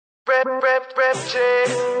Rep J,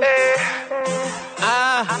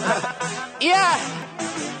 yeah.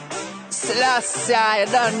 Selassie, I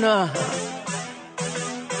don't know.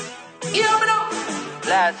 Yeah, me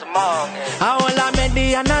know. last morning. I want a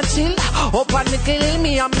medi and a chill. Up and me kill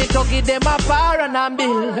me and me to give them a fire and a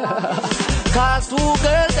bill. Cause two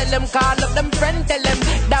girls tell them call up them friend, tell them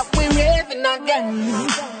that we raving again.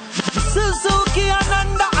 Suzuki and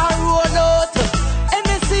under a road out.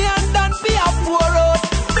 NSC and done be a poor road.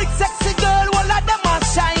 Big sexy girl, all of them a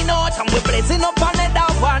shine out. And we blazing up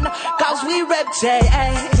another one. Cause we rep J.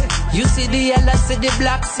 You see the yellow, see the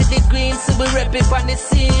black, see the green, so we rep it on the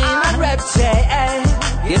scene. I rep J.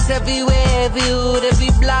 Yes, everywhere, every hood, every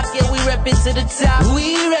block, yeah, we rep it to the top.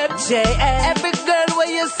 We rep J. Every girl where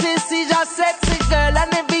you see just sexy girl.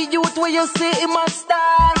 And every youth where you see him a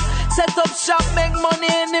star. Set up shop, make money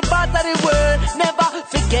in the part of the world. Never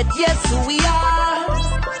forget, yes, who we are.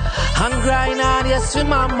 And grind hard, yes, we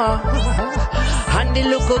mama. And the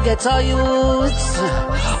look will get our youths.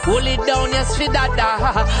 Hold it down, yes, for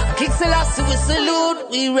dada. Kick Selassie, we salute,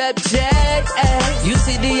 we rep J. You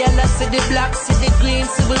see the yellow, see the black, see the green,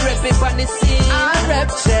 so we rep it on the scene. I rep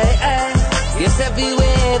J. Yes,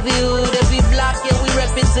 everywhere, every hood, every block, yeah, we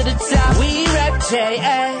rep it to the top. We rep J.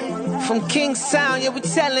 From Kingstown, yeah, we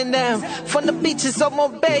telling them. From the beaches of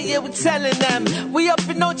Mobay, yeah, we telling them. We up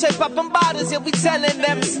in no check, popping bottles, yeah, we telling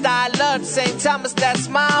them. Style Love, St. Thomas, that's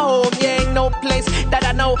my home. Yeah, ain't no place that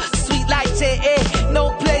I know sweet like J.A.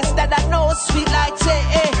 No place that I know sweet like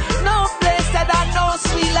J.A. No place that I know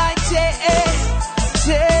sweet like J.A.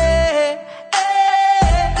 J.A.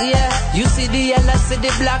 Yeah, you see the yellow, see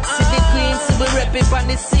the black, see the green, so we rep it on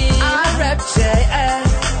the scene. I rep J.A.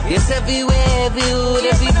 Yes, everywhere, every hood,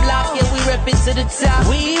 every block, yeah, we rep it to the top.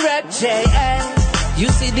 We rep J.A. You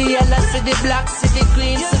see the yellow, see the black, see the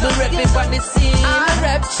green, so we rep it on the scene. I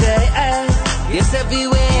rep J.A. Yes,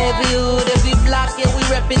 everywhere, every hood, every block, yeah, we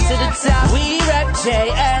rep it to the top. We rep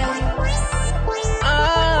J.A.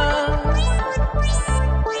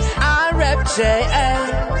 I rep J.A.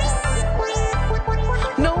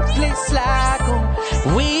 No place like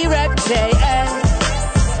home. We rep J.A.